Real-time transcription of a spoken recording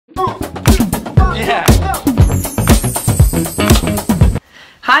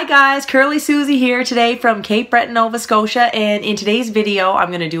Hi guys, Curly Susie here today from Cape Breton, Nova Scotia, and in today's video I'm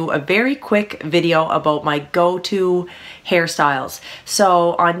going to do a very quick video about my go-to hairstyles.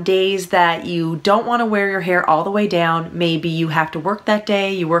 So on days that you don't want to wear your hair all the way down, maybe you have to work that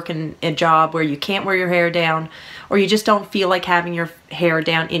day, you work in a job where you can't wear your hair down, or you just don't feel like having your hair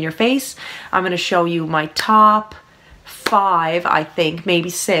down in your face, I'm going to show you my top 5, I think, maybe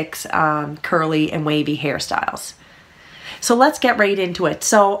 6 curly and wavy hairstyles. So let's get right into it.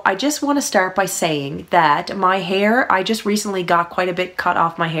 So I just want to start by saying that my hair, I just recently got quite a bit cut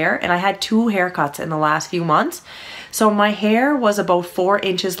off my hair, and I had 2 haircuts in the last few months. So my hair was about 4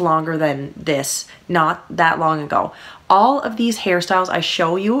 inches longer than this not that long ago. All of these hairstyles I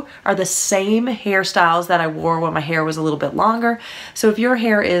show you are the same hairstyles that I wore when my hair was a little bit longer. So if your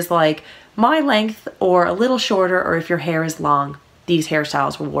hair is like my length or a little shorter, or if your hair is long, these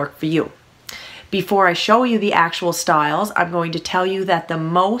hairstyles will work for you. Before I show you the actual styles, I'm going to tell you that the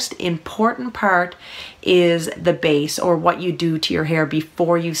most important part is the base, or what you do to your hair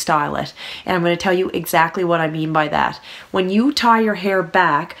before you style it. And I'm going to tell you exactly what I mean by that. When you tie your hair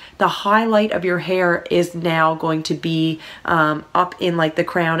back, the highlight of your hair is now going to be up in like the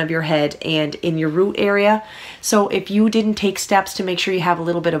crown of your head and in your root area. So if you didn't take steps to make sure you have a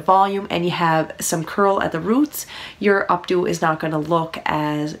little bit of volume and you have some curl at the roots, your updo is not going to look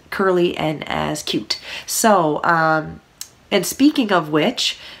as curly and as cute. So and speaking of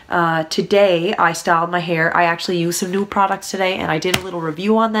which, today I styled my hair. I actually used some new products today, and I did a little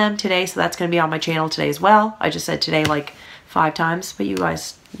review on them today, so that's going to be on my channel today as well. I just said today like 5 times, but you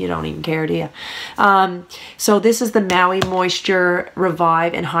guys, you don't even care, do you? So this is the Maui Moisture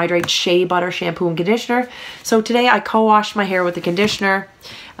Revive and Hydrate Shea Butter Shampoo and Conditioner. So today I co-washed my hair with the conditioner.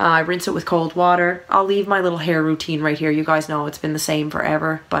 I rinse it with cold water. I'll leave my little hair routine right here. You guys know it's been the same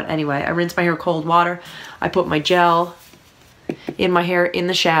forever. But anyway, I rinse my hair with cold water. I put my gel in my hair in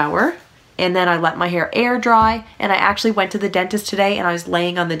the shower, and then I let my hair air dry. And I actually went to the dentist today, and I was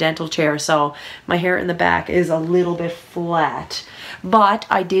laying on the dental chair, so my hair in the back is a little bit flat. But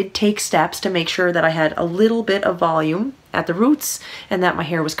I did take steps to make sure that I had a little bit of volume at the roots and that my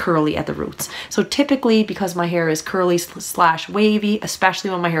hair was curly at the roots. So typically, because my hair is curly slash wavy, especially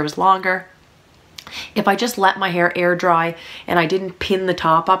when my hair was longer, if I just let my hair air dry and I didn't pin the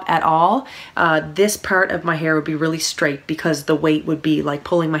top up at all, this part of my hair would be really straight because the weight would be like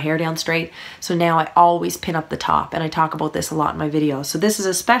pulling my hair down straight. So now I always pin up the top, and I talk about this a lot in my videos. So this is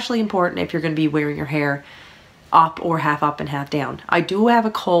especially important if you're going to be wearing your hair up or half up and half down. I do have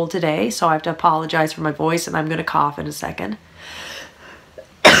a cold today, so I have to apologize for my voice, and I'm going to cough in a second.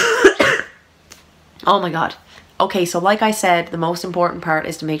 Oh my god. Okay, so like I said, the most important part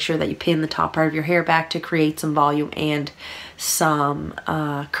is to make sure that you pin the top part of your hair back to create some volume and some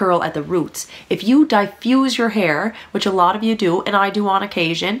curl at the roots. If you diffuse your hair, which a lot of you do, and I do on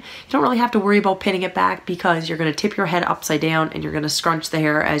occasion, you don't really have to worry about pinning it back, because you're going to tip your head upside down and you're going to scrunch the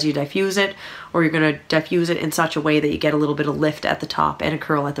hair as you diffuse it, or you're going to diffuse it in such a way that you get a little bit of lift at the top and a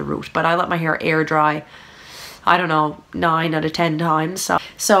curl at the root. But I let my hair air dry, I don't know, 9 out of 10 times.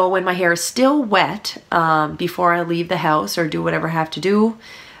 So when my hair is still wet, before I leave the house or do whatever I have to do,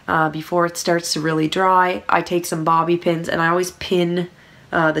 before it starts to really dry, I take some bobby pins, and I always pin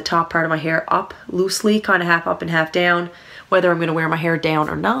the top part of my hair up loosely, kind of half up and half down, whether I'm going to wear my hair down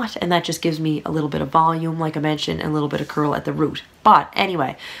or not, and that just gives me a little bit of volume, like I mentioned, and a little bit of curl at the root. But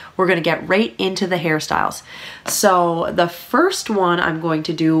anyway, we're going to get right into the hairstyles. So the first one I'm going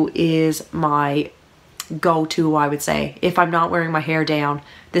to do is my go-to, I would say. If I'm not wearing my hair down,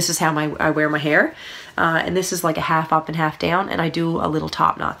 this is how I wear my hair. And this is like a half up and half down, and I do a little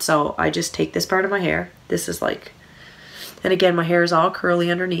top knot. So I just take this part of my hair. This is like, and again, my hair is all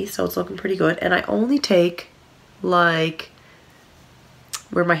curly underneath, so it's looking pretty good. And I only take like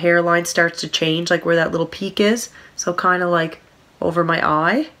where my hairline starts to change, like where that little peak is. So kind of like over my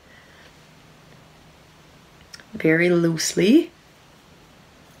eye. Very loosely.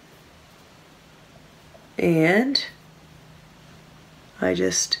 And I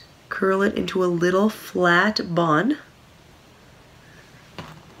just curl it into a little flat bun,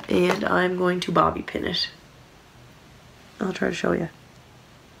 and I'm going to bobby pin it. I'll try to show you.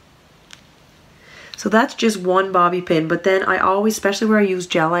 So that's just one bobby pin, but then I always, especially where I use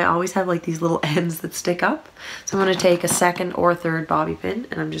gel, I always have like these little ends that stick up. So I'm going to take a second or third bobby pin,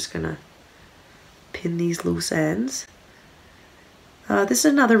 and I'm just going to pin these loose ends. This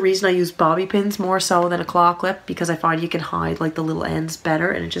is another reason I use bobby pins more so than a claw clip, because I find you can hide like the little ends better,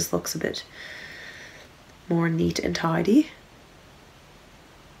 and it just looks a bit more neat and tidy.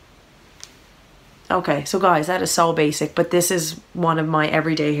 Okay, so guys, that is so basic, but this is one of my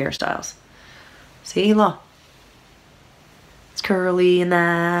everyday hairstyles. See, look. It's curly and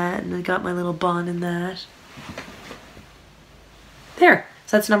that, and I got my little bun in that. There.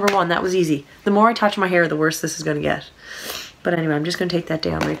 So that's number one. That was easy. The more I touch my hair, the worse this is going to get. But anyway, I'm just going to take that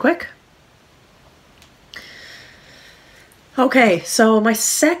down really quick. Okay, so my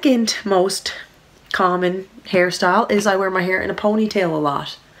second most common hairstyle is I wear my hair in a ponytail a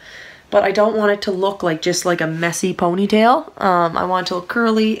lot. But I don't want it to look like just like a messy ponytail. I want it to look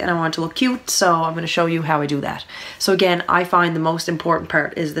curly and I want it to look cute, so I'm going to show you how I do that. So again, I find the most important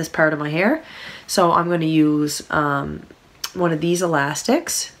part is this part of my hair. So I'm going to use one of these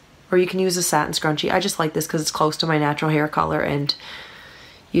elastics, or you can use a satin scrunchie. I just like this because it's close to my natural hair color and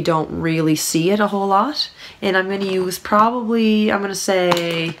you don't really see it a whole lot. And I'm going to use probably, I'm going to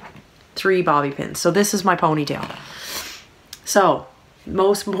say 3 bobby pins. So this is my ponytail. So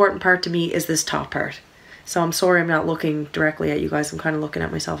most important part to me is this top part. So I'm sorry I'm not looking directly at you guys. I'm kind of looking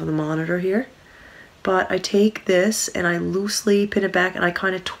at myself in the monitor here. But I take this and I loosely pin it back and I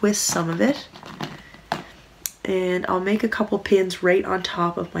kind of twist some of it. And I'll make a couple pins right on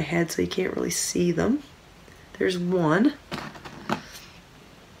top of my head so you can't really see them. There's one.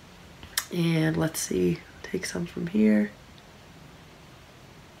 And let's see, take some from here.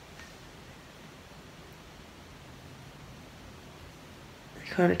 I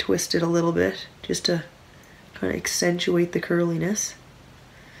kind of twist it a little bit just to kind of accentuate the curliness.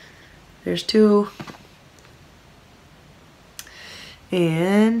 There's 2.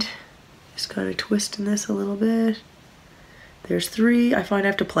 And just kind of twisting this a little bit. There's 3. I find I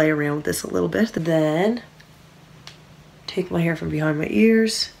have to play around with this a little bit. Then take my hair from behind my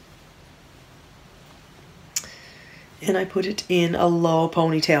ears and I put it in a low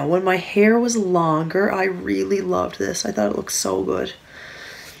ponytail. When my hair was longer, I really loved this. I thought it looked so good.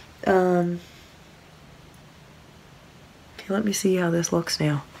 Okay, let me see how this looks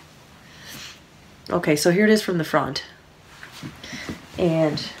now. Okay, so here it is from the front.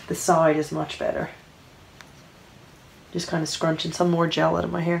 And the side is much better. Just kind of scrunching some more gel out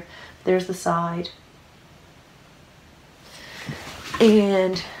of my hair. There's the side.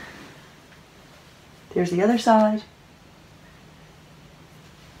 And there's the other side.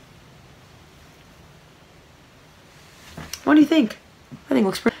 What do you think? I think it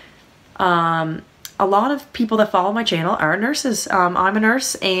looks pretty. A lot of people that follow my channel are nurses. I'm a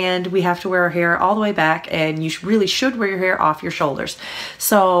nurse and we have to wear our hair all the way back, and you really should wear your hair off your shoulders.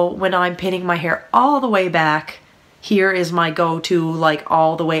 So when I'm pinning my hair all the way back, here is my go-to, like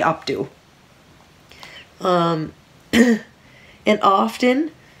all the way up to. And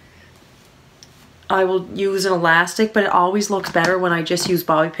often I will use an elastic, but it always looks better when I just use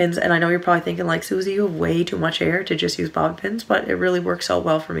bobby pins. And I know you're probably thinking like, Susie, you have way too much hair to just use bobby pins, but it really works so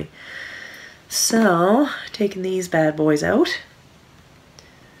well for me. So, taking these bad boys out.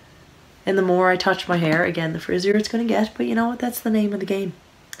 And the more I touch my hair, again, the frizzier it's going to get. But you know what? That's the name of the game.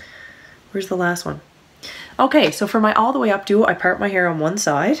 Where's the last one? Okay, so for my all the way up do, I part my hair on one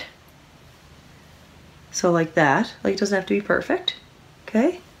side. So like that. Like, it doesn't have to be perfect.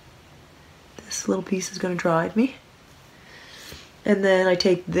 Okay? This little piece is going to drive me. And then I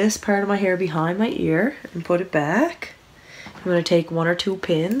take this part of my hair behind my ear and put it back. I'm going to take 1 or 2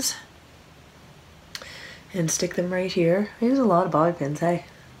 pins and stick them right here. I use a lot of bobby pins, hey.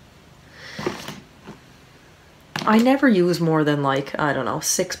 I never use more than like, I don't know,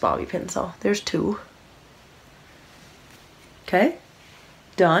 6 bobby pins, so there's 2. Okay,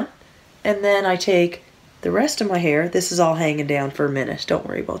 done. And then I take the rest of my hair. This is all hanging down for a minute. Don't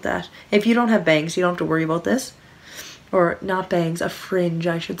worry about that. If you don't have bangs, you don't have to worry about this. Or not bangs, a fringe,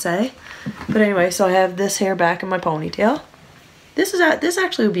 I should say. But anyway, so I have this hair back in my ponytail. This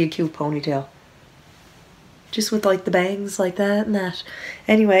actually would be a cute ponytail. Just with like the bangs like that and that.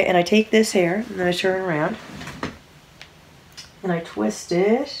 Anyway, and I take this hair and then I turn around. And I twist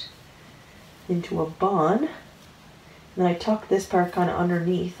it into a bun. And then I tuck this part kind of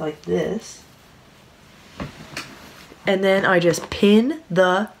underneath like this. And then I just pin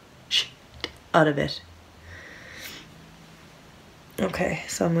the shit out of it. Okay,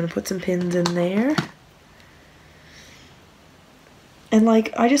 so I'm going to put some pins in there. And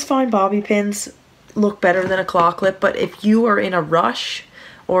like, I just find bobby pins look better than a claw clip, but if you are in a rush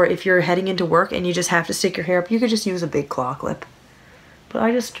or if you're heading into work and you just have to stick your hair up, you could just use a big claw clip. But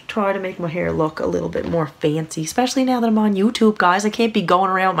I just try to make my hair look a little bit more fancy, especially now that I'm on YouTube, guys. I can't be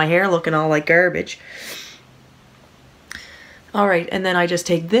going around with my hair looking all like garbage. Alright, and then I just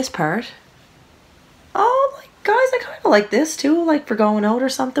take this part. Oh, like, guys, I kind of like this too, like for going out or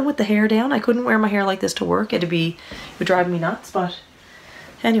something with the hair down. I couldn't wear my hair like this to work. It would drive me nuts, but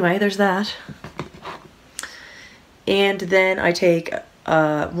anyway, there's that. And then I take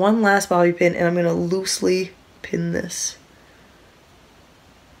one last bobby pin and I'm going to loosely pin this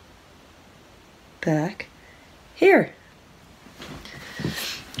back here.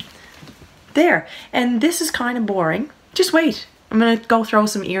 There. And this is kind of boring. Just wait. I'm going to go throw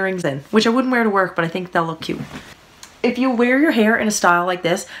some earrings in, which I wouldn't wear to work, but I think they'll look cute. If you wear your hair in a style like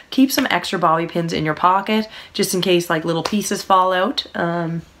this, keep some extra bobby pins in your pocket, just in case like little pieces fall out,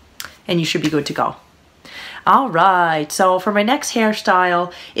 and you should be good to go. Alright, so for my next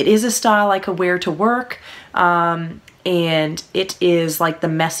hairstyle, it is a style I could wear to work, and it is like the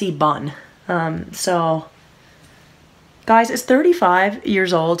messy bun. So, guys, is 35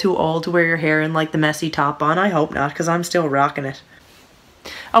 years old too old to wear your hair in like the messy top bun? I hope not, because I'm still rocking it.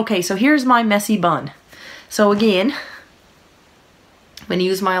 Okay, so here's my messy bun. So again, I'm going to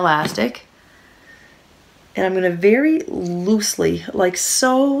use my elastic, and I'm going to very loosely, like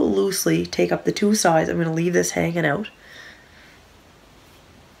so loosely, take up the two sides. I'm going to leave this hanging out.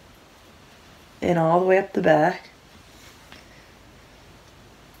 And all the way up the back.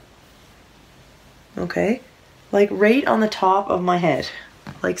 Okay, like right on the top of my head,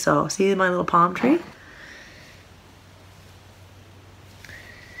 like so. See my little palm tree?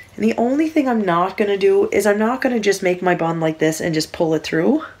 And the only thing I'm not going to do is I'm not going to just make my bun like this and just pull it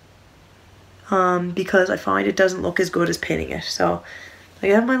through. Because I find it doesn't look as good as pinning it. So I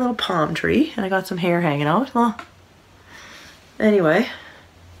have my little palm tree and I got some hair hanging out. Well, anyway,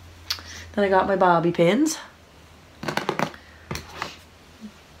 then I got my bobby pins.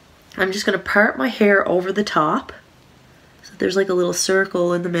 I'm just going to part my hair over the top. So there's like a little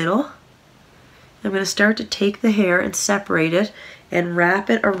circle in the middle. I'm going to start to take the hair and separate it and wrap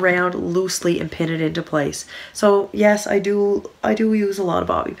it around loosely and pin it into place. So yes, I do use a lot of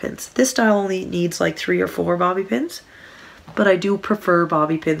bobby pins. This style only needs like 3 or 4 bobby pins, but I do prefer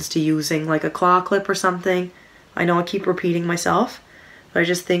bobby pins to using like a claw clip or something. I know I keep repeating myself, but I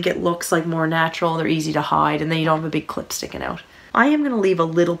just think it looks like more natural. They're easy to hide, and then you don't have a big clip sticking out. I am going to leave a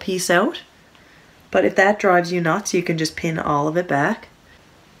little piece out, but if that drives you nuts, you can just pin all of it back.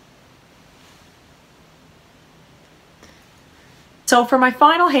 So for my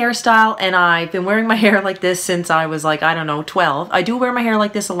final hairstyle, and I've been wearing my hair like this since I was like, I don't know, 12. I do wear my hair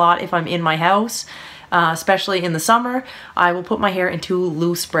like this a lot if I'm in my house, especially in the summer. I will put my hair into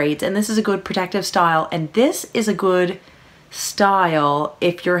loose braids, and this is a good protective style. And this is a good style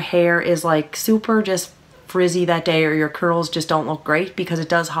if your hair is like super just frizzy that day, or your curls just don't look great, because it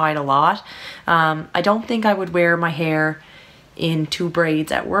does hide a lot. I don't think I would wear my hair in 2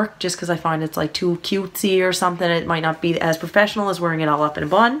 braids at work, just because I find it's like too cutesy or something. It might not be as professional as wearing it all up in a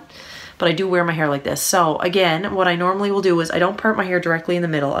bun, but I do wear my hair like this. So again, what I normally will do is I don't part my hair directly in the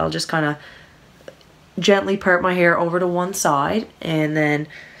middle. I'll just kind of gently part my hair over to one side, and then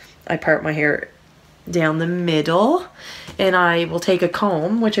I part my hair down the middle, and I will take a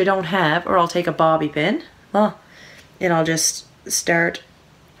comb, which I don't have, or I'll take a bobby pin, and I'll just start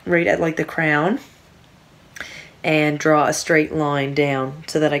right at like the crown and draw a straight line down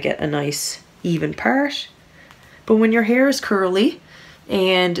so that I get a nice even part. But when your hair is curly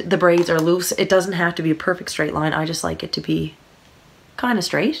and the braids are loose, it doesn't have to be a perfect straight line. I just like it to be kind of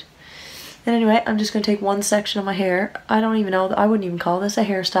straight. And anyway, I'm just going to take one section of my hair. I don't even know, I wouldn't even call this a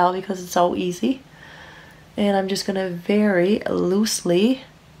hairstyle because it's so easy. And I'm just going to very loosely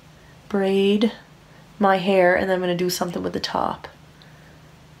braid my hair, and then I'm going to do something with the top.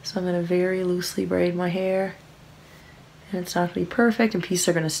 So I'm going to very loosely braid my hair. And it's not going to be perfect, and pieces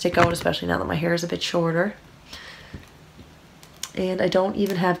are going to stick out, especially now that my hair is a bit shorter. And I don't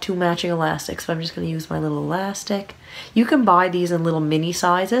even have 2 matching elastics, so I'm just going to use my little elastic. You can buy these in little mini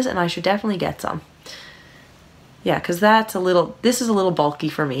sizes, and I should definitely get some. Yeah, because this is a little bulky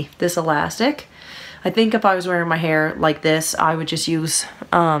for me, this elastic. I think if I was wearing my hair like this, I would just use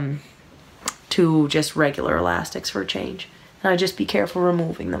 2 just regular elastics for a change. And I'd just be careful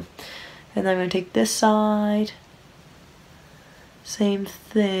removing them. And then I'm going to take this side. Same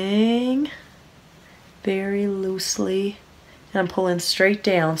thing, very loosely, and I'm pulling straight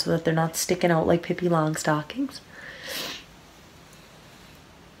down so that they're not sticking out like Pippi Longstockings.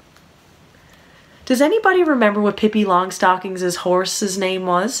 Does anybody remember what Pippi Longstockings' horse's name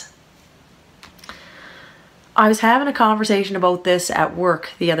was? I was having a conversation about this at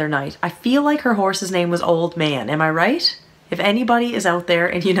work the other night. I feel like her horse's name was Old Man, am I right? If anybody is out there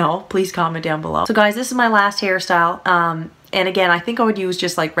and you know, please comment down below. So guys, this is my last hairstyle. And again, I think I would use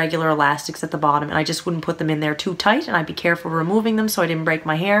just like regular elastics at the bottom, and I just wouldn't put them in there too tight, and I'd be careful removing them so I didn't break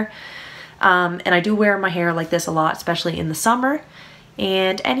my hair. And I do wear my hair like this a lot, especially in the summer.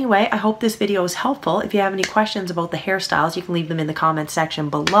 And anyway, I hope this video was helpful. If you have any questions about the hairstyles, you can leave them in the comment section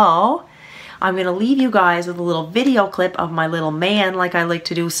below. I'm going to leave you guys with a little video clip of my little man, like I like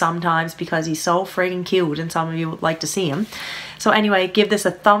to do sometimes because he's so friggin' cute and some of you would like to see him. So anyway, give this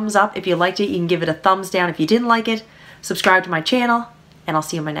a thumbs up if you liked it. You can give it a thumbs down if you didn't like it. Subscribe to my channel, and I'll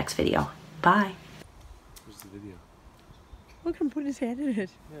see you in my next video. Bye. Where's the video? Look at him putting his hand in it.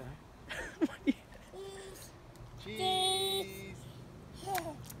 Yeah. Cheese.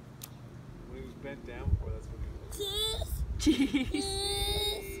 When he was bent down before, that's what he was. Cheese.